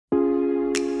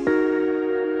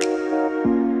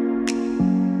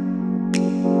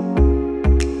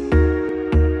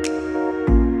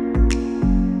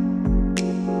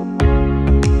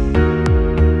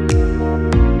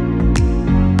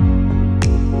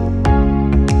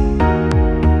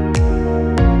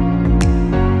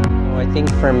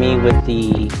for me with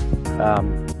the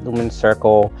Lumen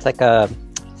Circle, it's like a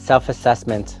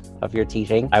self-assessment of your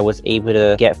teaching. I was able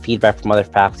to get feedback from other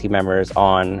faculty members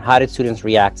on how did students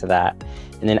react to that.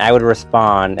 And then I would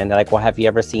respond and they're like, well, have you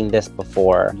ever seen this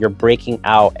before? You're breaking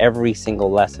out every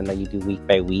single lesson that you do week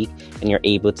by week, and you're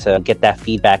able to get that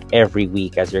feedback every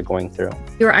week as you're going through.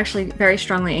 You were actually very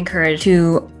strongly encouraged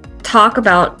to talk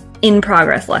about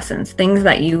in-progress lessons, things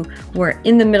that you were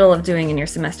in the middle of doing in your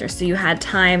semester. So you had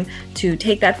time to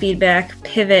take that feedback,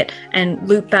 pivot, and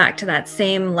loop back to that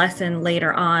same lesson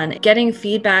later on. Getting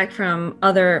feedback from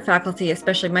other faculty,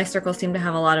 especially my circle seemed to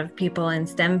have a lot of people in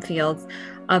STEM fields,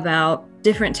 about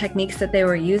different techniques that they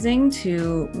were using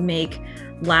to make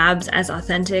labs as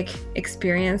authentic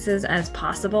experiences as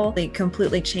possible. They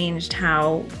completely changed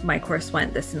how my course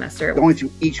went this semester. Going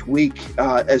through each week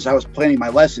as I was planning my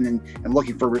lesson and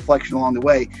looking for reflection along the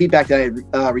way, feedback that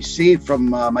I had received from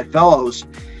my fellows,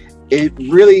 it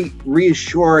really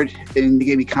reassured and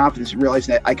gave me confidence in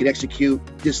realizing that I could execute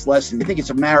this lesson. I think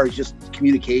it's a matter of just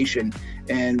communication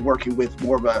and working with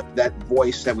more of that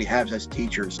voice that we have as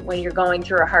teachers. When you're going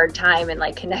through a hard time and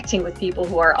like connecting with people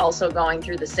who are also going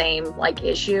through the same like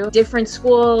issue. Different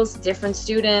schools, different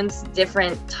students,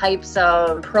 different types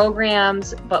of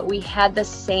programs, but we had the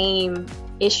same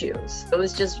issues. It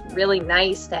was just really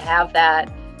nice to have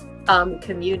that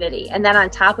community. And then on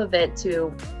top of it,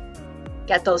 to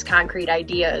get those concrete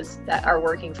ideas that are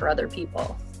working for other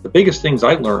people. The biggest things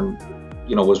I learned,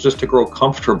 was just to grow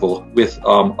comfortable with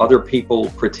other people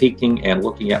critiquing and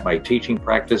looking at my teaching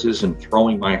practices and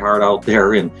throwing my heart out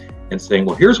there and saying,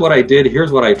 well, here's what I did,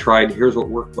 here's what I tried, here's what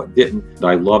worked, what didn't.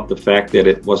 I love the fact that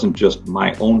it wasn't just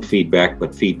my own feedback,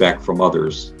 but feedback from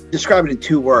others. Describe it in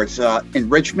two words,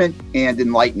 enrichment and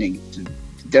enlightening.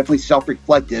 Definitely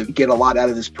self-reflective. Get a lot out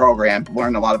of this program,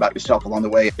 learn a lot about yourself along the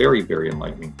way. Very, very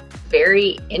enlightening.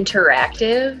 Very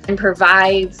interactive and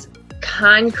provides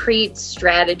concrete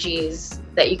strategies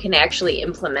that you can actually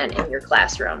implement in your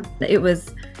classroom. It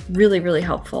was really, really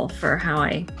helpful for how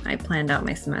I planned out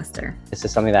my semester. This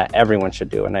is something that everyone should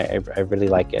do, and I really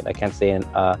like it. I can't say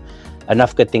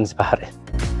enough good things about it.